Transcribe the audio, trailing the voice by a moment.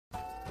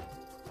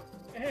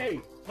Hey,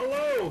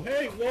 hello,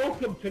 hey,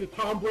 welcome to the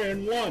Tom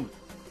Brand 1.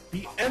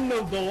 The end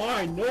of the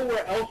line,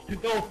 nowhere else to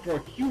go for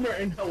humor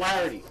and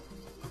hilarity.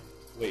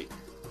 Wait,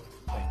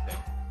 same thing.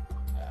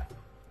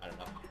 I don't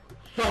know.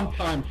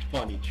 Sometimes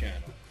funny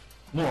channel.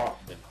 More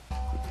often.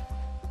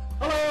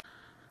 Hello!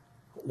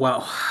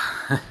 Well,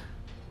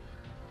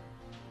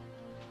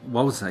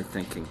 what was I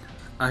thinking?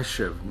 I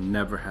should have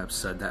never have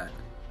said that.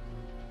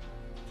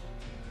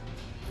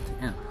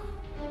 Damn.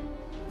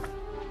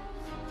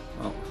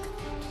 Well,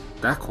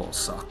 that call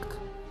sucked.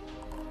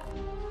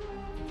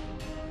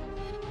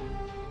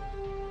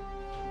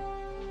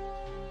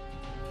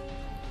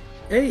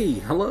 Hey,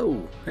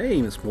 hello. Hey,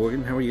 Miss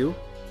Morgan, how are you?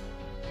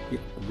 Yeah,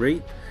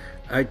 great.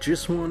 I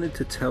just wanted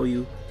to tell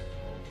you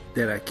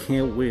that I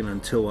can't wait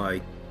until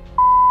I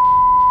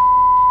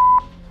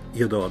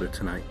your daughter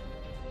tonight.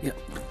 Yeah,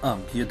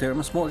 you there,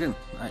 Miss Morgan?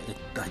 I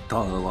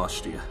thought I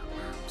lost you.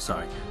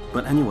 Sorry.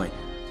 But anyway,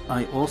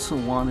 I also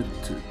wanted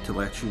to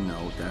let you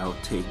know that I'll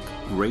take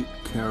great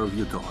care of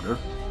your daughter.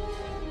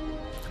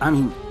 I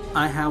mean,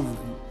 I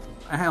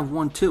have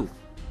one too.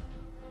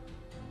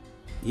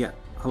 Yeah,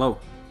 hello.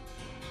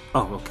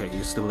 Oh, okay,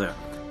 you're still there.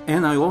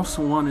 And I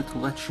also wanted to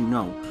let you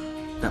know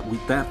that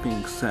with that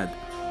being said,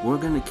 we're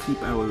gonna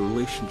keep our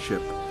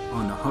relationship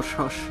on the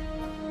hush-hush.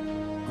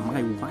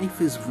 My wife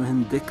is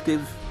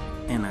vindictive,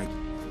 and I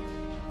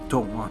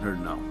don't want her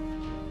to know.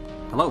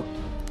 Hello?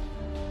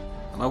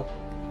 Hello?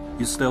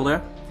 You still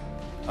there?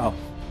 Oh,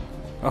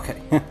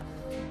 okay.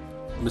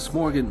 Miss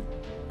Morgan,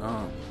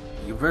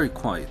 you're very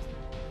quiet.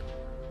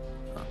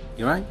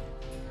 You right?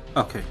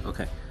 Okay,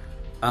 okay.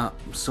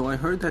 So I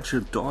heard that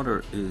your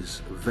daughter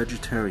is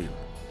vegetarian.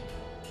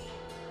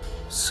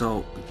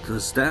 So,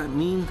 does that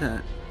mean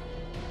that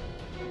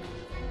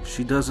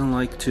she doesn't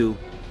like to,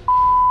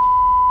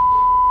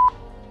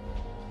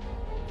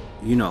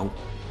 you know,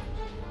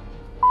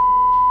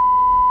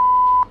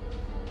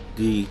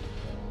 the...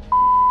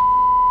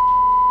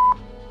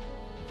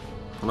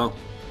 Hello?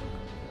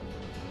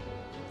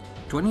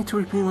 Do I need to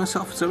repeat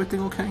myself? Is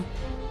everything okay?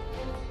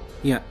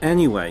 Yeah,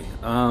 anyway,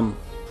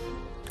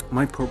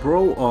 my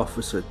parole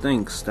officer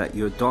thinks that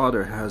your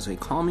daughter has a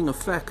calming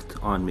effect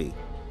on me,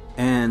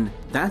 and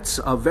that's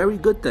a very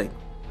good thing.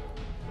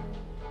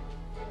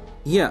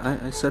 Yeah,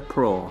 I said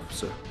parole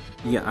officer.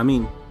 Yeah, I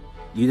mean,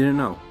 you didn't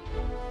know.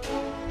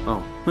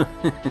 Oh.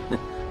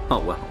 Oh,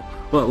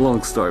 well,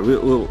 long story.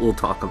 We'll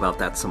talk about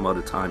that some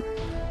other time.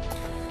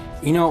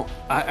 You know,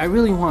 I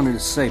really wanted to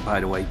say, by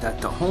the way, that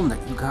the home that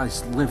you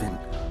guys live in,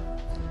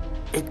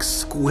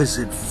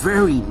 exquisite,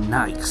 very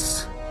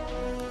nice.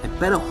 I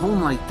bet a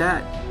home like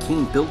that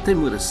came built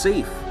in with a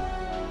safe.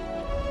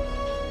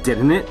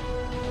 Didn't it?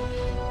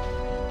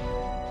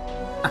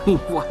 I mean,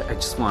 what? I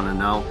just want to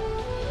know.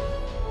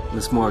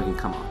 Miss Morgan,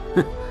 come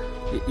on.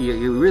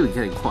 You're really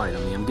getting quiet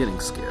on me. I'm getting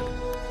scared.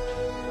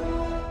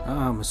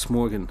 Miss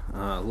Morgan,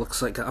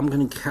 looks like I'm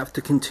going to have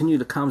to continue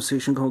the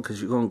conversation going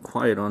because you're going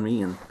quiet on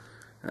me and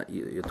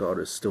your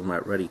daughter's still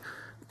not ready.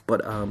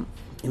 But,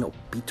 you know,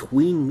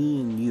 between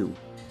me and you,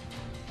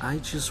 I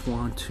just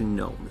want to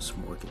know, Miss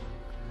Morgan,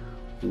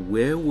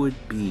 where would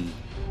be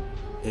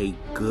a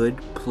good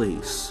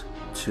place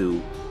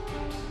to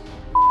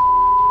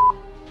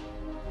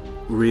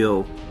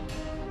reel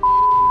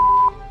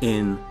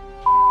in?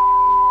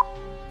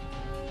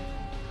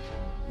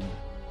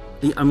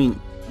 I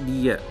mean,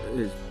 yeah,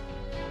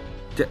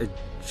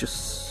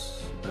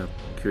 just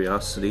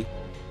curiosity.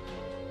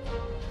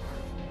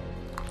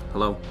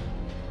 Hello?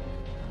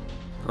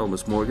 Hello,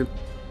 Miss Morgan?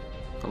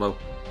 Hello?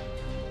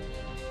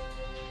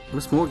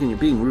 Miss Morgan, you're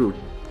being rude.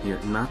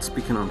 You're not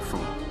speaking on the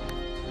phone.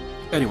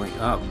 Anyway,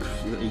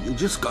 you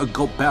just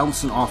go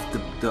bouncing off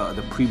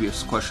the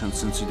previous question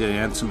since you didn't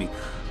answer me.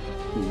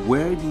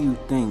 Where do you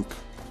think,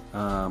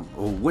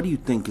 or what do you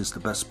think is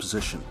the best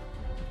position?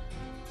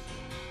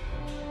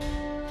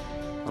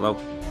 Hello?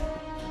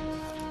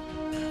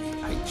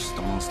 I just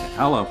don't understand.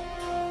 Hello?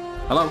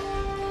 Hello?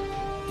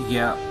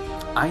 Yeah,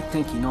 I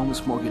think, you know,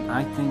 Miss Morgan,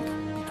 I think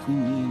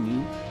between me and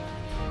you,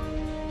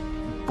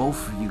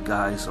 both of you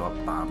guys are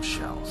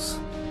bombshells.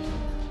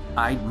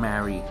 I'd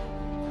marry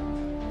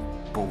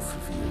both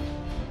of you.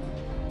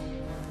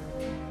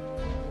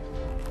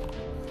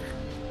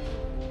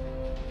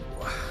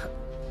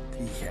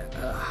 Yeah,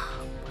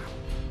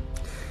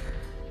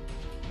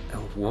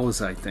 what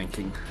was I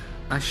thinking?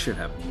 I should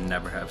have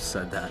never have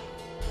said that.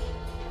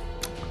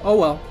 Oh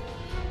well.